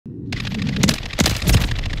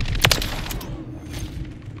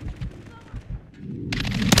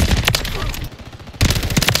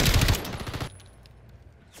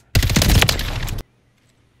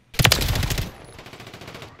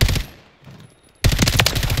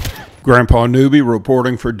Grandpa Newbie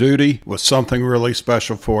reporting for duty with something really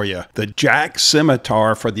special for you. The JAK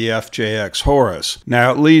Scimitar for the FJX HORUS. Now,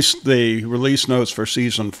 at least the release notes for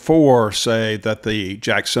Season 4 say that the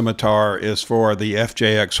JAK Scimitar is for the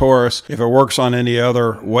FJX HORUS. If it works on any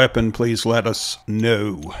other weapon, please let us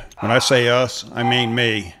know. When I say us, I mean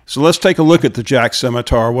me. So let's take a look at the JAK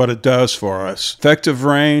Scimitar, what it does for us. Effective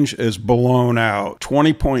range is blown out.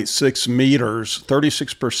 20.6 meters,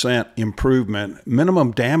 36% improvement.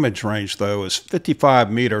 Minimum damage range, though, is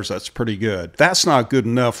 55 meters. That's pretty good. That's not good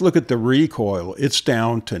enough. Look at the recoil. It's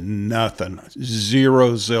down to nothing.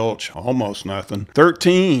 Zero zilch, almost nothing.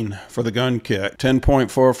 13 for the gun kick.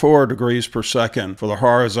 10.44 degrees per second for the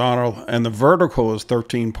horizontal, and the vertical is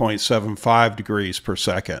 13.75 degrees per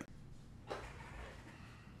second.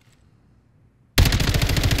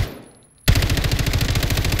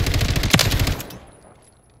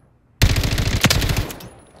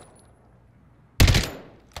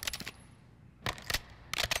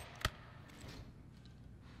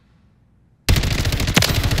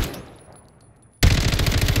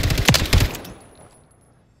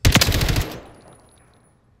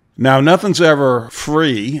 Now, nothing's ever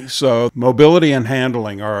free, so mobility and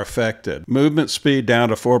handling are affected. Movement speed down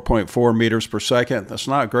to 4.4 meters per second. That's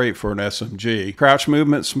not great for an SMG. Crouch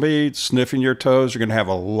movement speed, sniffing your toes, you're going to have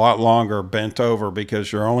a lot longer bent over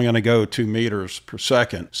because you're only going to go 2 meters per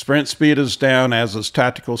second. Sprint speed is down, as is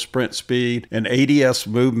tactical sprint speed, and ADS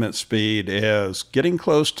movement speed is getting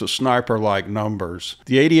close to sniper-like numbers.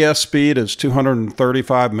 The ADS speed is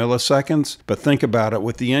 235 milliseconds, but think about it,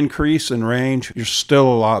 with the increase in range, you're still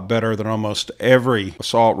a lot better than almost every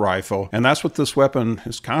assault rifle, and that's what this weapon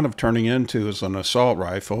is kind of turning into, as an assault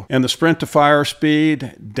rifle. And the sprint to fire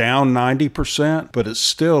speed down 90%, but it's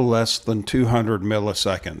still less than 200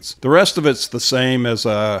 milliseconds. The rest of it's the same as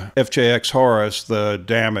a FJX HORUS, the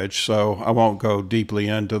damage, so I won't go deeply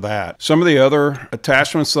into that. Some of the other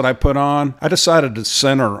attachments that I put on, I decided to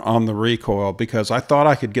center on the recoil because I thought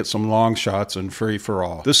I could get some long shots in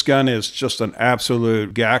free-for-all. This gun is just an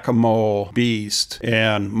absolute guacamole beast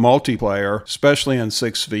and multiplayer, especially in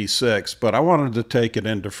 6v6, but I wanted to take it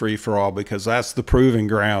into free-for-all because that's the proving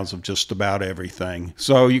grounds of just about everything.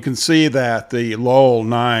 So you can see that the LOL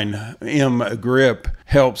 9M grip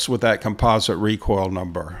helps with that composite recoil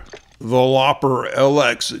number. The Lopper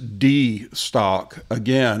LXD stock,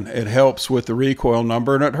 again, it helps with the recoil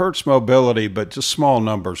number and it hurts mobility, but just small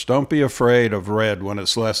numbers. Don't be afraid of red when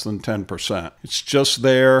it's less than 10%. It's just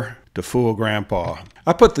there to fool Grandpa.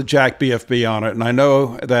 I put the JAK BFB on it, and I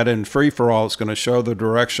know that in free-for-all it's going to show the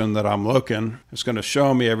direction that I'm looking. It's going to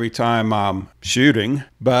show me every time I'm shooting,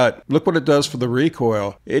 but look what it does for the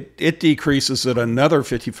recoil. It decreases it another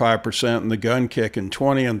 55% in the gun kick and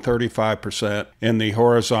 20 and 35% in the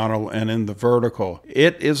horizontal and in the vertical.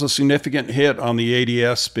 It is a significant hit on the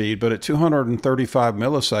ADS speed, but at 235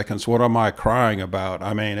 milliseconds, what am I crying about?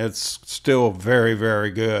 I mean, it's still very, very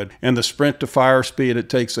good. And the sprint to fire speed, it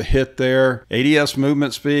takes a hit there. ADS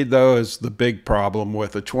movement speed, though, is the big problem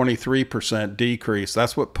with a 23% decrease.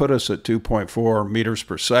 That's what put us at 2.4 meters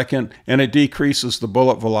per second, and it decreases the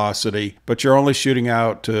bullet velocity, but you're only shooting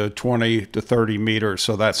out to 20 to 30 meters,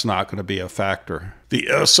 so that's not going to be a factor. The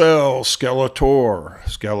SL Skeletal,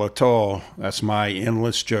 that's my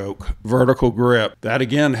endless joke. Vertical grip, that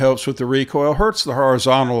again helps with the recoil, hurts the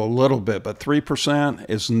horizontal a little bit, but 3%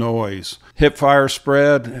 is noise. Hip fire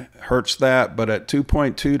spread hurts that, but at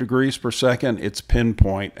 2.2 degrees per second, it's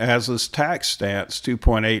pinpoint, as is tac stance,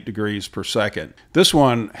 2.8 degrees per second. This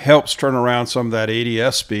one helps turn around some of that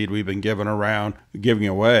ADS speed we've been giving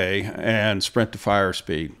away, and sprint to fire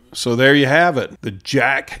speed. So there you have it, the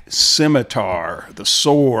JAK Scimitar, the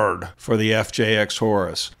sword for the FJX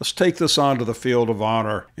HORUS. Let's take this onto the field of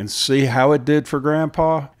honor and see how it did for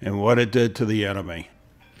Grandpa and what it did to the enemy.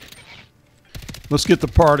 Let's get the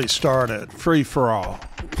party started. Free for all.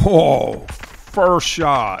 Whoa, first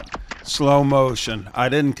shot. Slow motion. I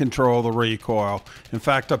didn't control the recoil. In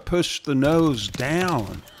fact, I pushed the nose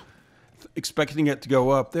down, expecting it to go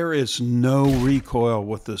up. There is no recoil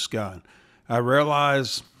with this gun. I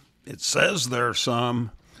realize it says there's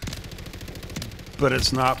some, but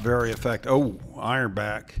it's not very effective. Oh,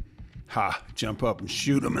 ironback. Ha, jump up and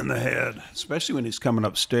shoot him in the head, especially when he's coming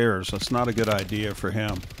upstairs. That's not a good idea for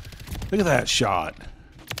him. Look at that shot.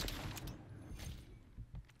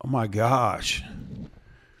 Oh my gosh.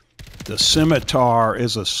 The Scimitar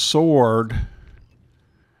is a sword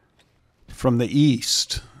from the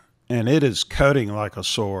East, and it is cutting like a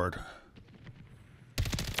sword.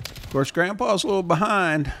 Of course, Grandpa's a little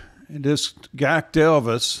behind. It just gacked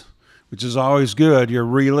Elvis, which is always good. You're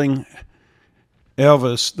reeling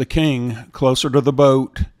Elvis, the king, closer to the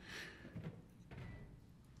boat.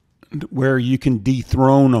 where you can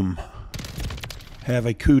dethrone them. Have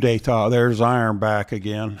a coup d'etat. There's Iron back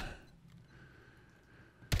again.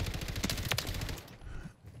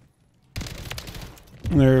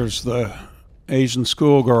 There's the Asian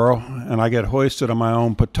schoolgirl, and I get hoisted on my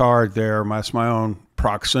own petard there. That's my own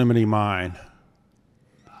proximity mine.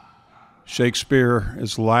 Shakespeare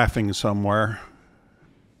is laughing somewhere.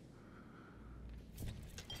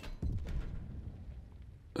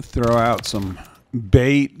 Throw out some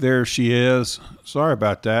bait. There she is. Sorry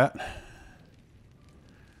about that.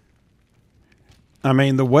 I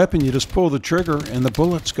mean, the weapon, you just pull the trigger and the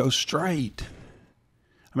bullets go straight.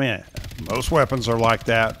 I mean, most weapons are like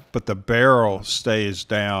that, but the barrel stays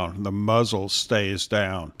down. The muzzle stays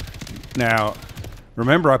down. Now,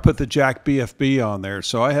 remember I put the JAK BFB on there,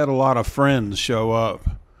 so I had a lot of friends show up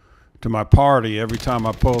to my party every time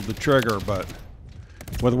I pulled the trigger, but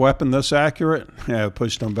with a weapon this accurate, yeah, I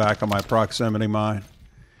pushed them back on my proximity mine.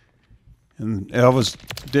 And Elvis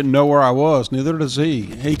didn't know where I was, neither does he.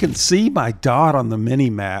 He can see my dot on the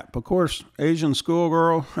mini-map. Of course, Asian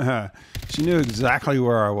schoolgirl, she knew exactly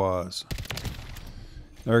where I was.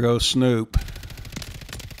 There goes Snoop.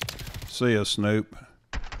 See ya, Snoop.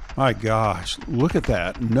 My gosh, look at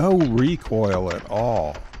that. No recoil at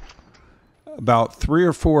all. About 3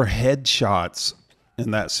 or 4 headshots in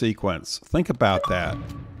that sequence. Think about that.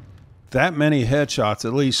 That many headshots,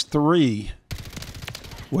 at least 3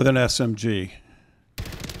 with an SMG.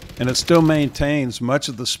 And it still maintains much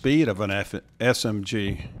of the speed of an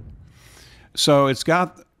SMG. So it's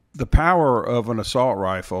got the power of an assault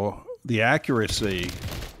rifle, the accuracy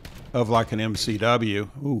of like an MCW.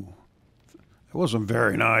 Ooh, that wasn't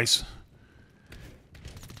very nice.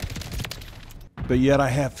 But yet I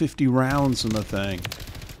have 50 rounds in the thing.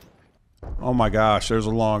 Oh my gosh, there's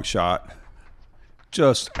a long shot.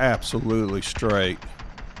 Just absolutely straight.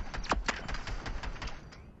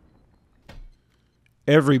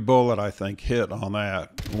 Every bullet, I think, hit on that.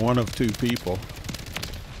 One of 2 people.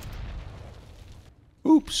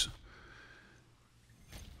 Oops.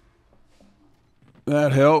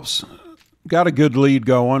 That helps. Got a good lead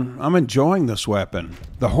going. I'm enjoying this weapon.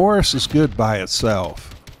 The HORUS is good by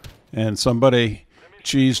itself. And somebody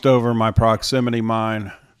cheesed over my proximity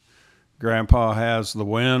mine. Grandpa has the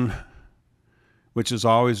win, which is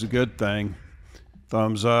always a good thing.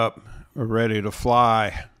 Thumbs up. We're ready to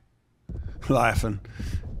fly. Laughing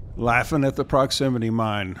at the proximity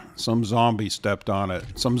mine. Some zombie stepped on it.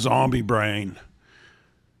 Some zombie brain.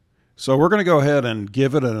 So we're going to go ahead and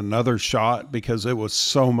give it another shot because it was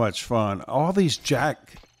so much fun. All these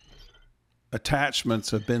JAK attachments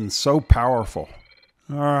have been so powerful.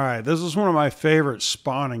 All right, this is one of my favorite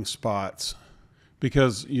spawning spots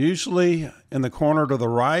because usually in the corner to the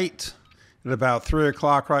right, at about 3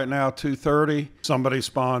 o'clock right now, 2:30, somebody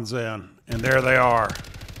spawns in, and there they are.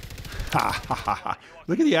 Ha ha ha ha.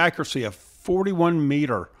 Look at the accuracy of 41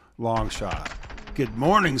 meter long shot. Good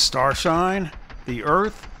morning, Starshine. The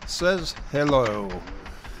Earth says hello.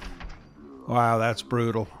 Wow, that's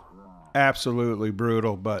brutal. Absolutely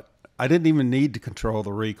brutal, but I didn't even need to control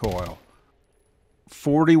the recoil.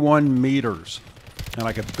 41 meters, and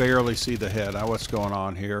I could barely see the head. Now, what's going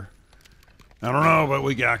on here? I don't know, but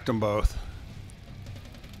we gacked them both.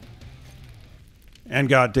 And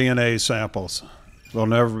got DNA samples. They'll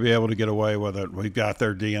never be able to get away with it. We've got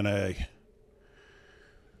their DNA.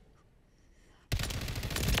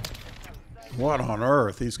 What on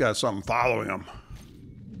earth? He's got something following him.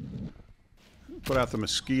 Put out the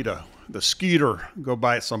mosquito. The skeeter. Go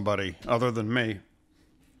bite somebody other than me.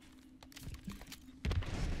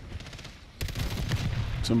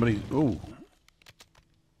 Somebody, ooh.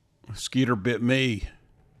 Skeeter bit me.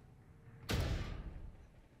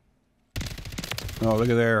 Oh, look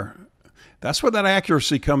at there. That's where that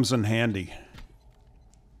accuracy comes in handy.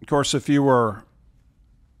 Of course, if you were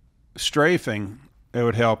strafing, it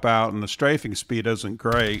would help out, and the strafing speed isn't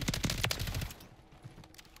great.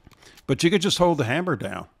 But you could just hold the hammer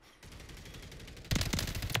down.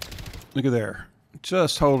 Look at there.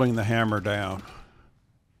 Just holding the hammer down.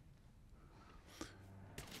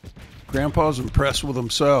 Grandpa's impressed with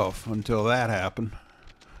himself until that happened.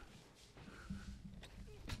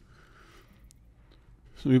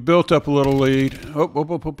 So we built up a little lead. Oh,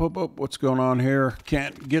 what's going on here?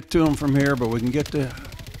 Can't get to him from here, but we can get to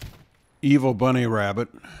Evil Bunny Rabbit.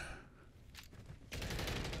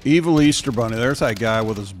 Evil Easter Bunny. There's that guy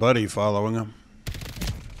with his buddy following him.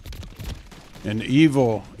 And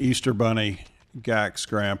Evil Easter Bunny gacks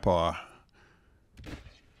Grandpa.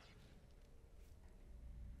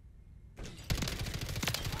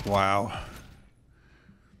 Wow.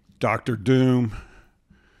 Dr. Doom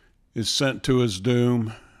is sent to his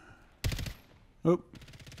doom. Oop.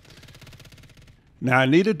 Now, I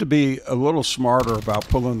needed to be a little smarter about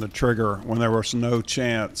pulling the trigger when there was no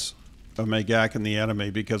chance of me gacking the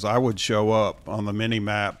enemy, because I would show up on the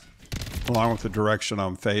mini-map along with the direction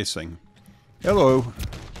I'm facing. Hello.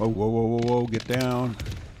 Whoa, whoa, whoa, whoa, whoa, get down.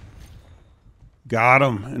 Got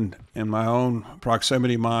him, and my own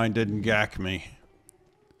proximity mine didn't gack me.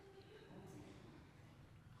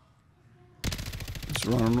 Just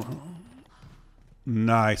run.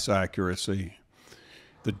 Nice accuracy.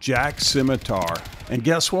 The JAK Scimitar. And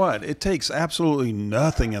guess what? It takes absolutely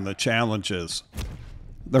nothing in the challenges.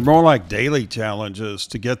 They're more like daily challenges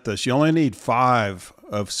to get this. You only need 5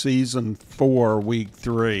 of Season 4, Week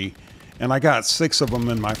 3. And I got 6 of them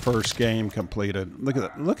in my first game completed. Look at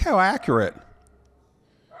that. Look how accurate.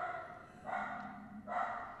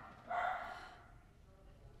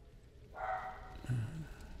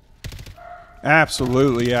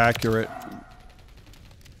 Absolutely accurate.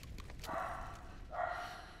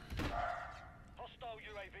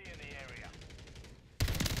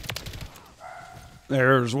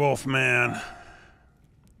 There's Wolfman.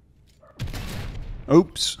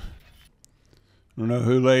 Oops. I don't know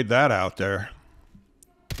who laid that out there.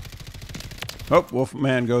 Oh,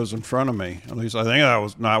 Wolfman goes in front of me. At least I think that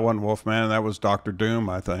was, no, it wasn't Wolfman. That was Dr. Doom,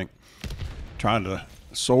 I think. Trying to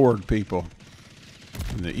sword people.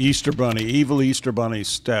 And the Easter Bunny, evil Easter Bunny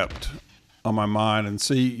stepped on my mind. And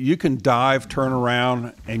see, you can dive, turn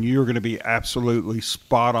around, and you're going to be absolutely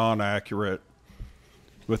spot on accurate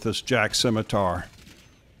with this JAK Scimitar.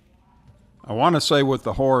 I want to say with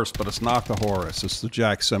the HORUS, but it's not the HORUS. It's the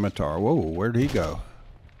JAK Scimitar. Whoa, where'd he go?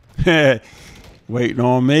 Waiting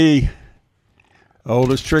on me.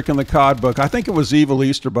 Oldest trick in the COD book. I think it was evil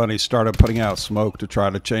Easter Bunny started putting out smoke to try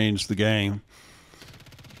to change the game.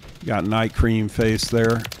 Got night cream face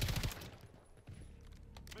there.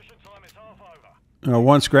 Mission time is half over.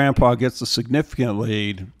 Once Grandpa gets a significant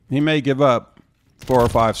lead, he may give up 4 or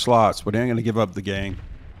 5 slots, but he ain't going to give up the game.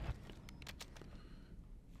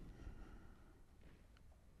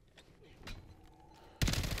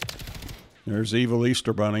 There's evil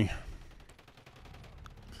Easter Bunny.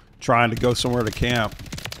 Trying to go somewhere to camp.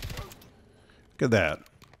 Look at that.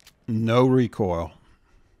 No recoil.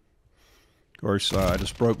 Of course, I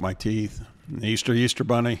just broke my teeth. Easter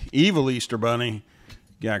Bunny. Evil Easter Bunny.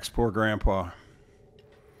 Gacks poor Grandpa.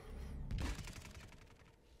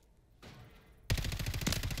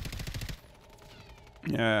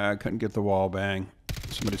 Yeah, I couldn't get the wall bang.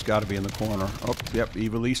 Somebody's got to be in the corner. Oh, yep,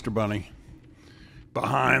 evil Easter Bunny.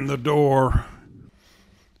 Behind the door.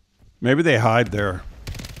 Maybe they hide there.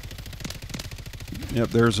 Yep,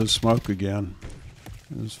 there's his smoke again.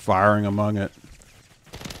 He's firing among it.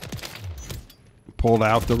 Pulled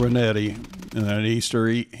out the Renetti, and then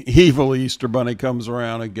evil Easter Bunny comes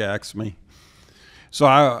around and gacks me.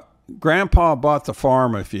 So Grandpa bought the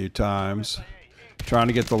farm a few times, trying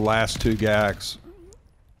to get the last 2 gacks.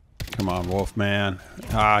 Come on, Wolfman.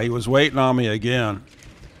 He was waiting on me again.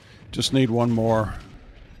 Just need one more.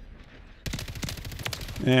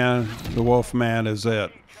 And the Wolfman is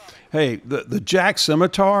it. Hey, the JAK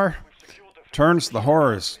Scimitar turns the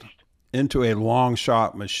HORUS into a long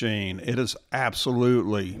shot machine. It is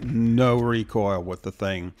absolutely no recoil with the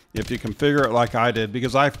thing. If you configure it like I did,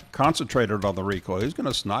 because I've concentrated on the recoil, he's going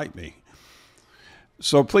to snipe me.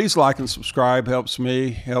 So please like and subscribe. Helps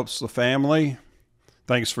me, helps the family.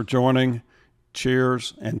 Thanks for joining.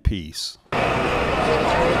 Cheers and peace.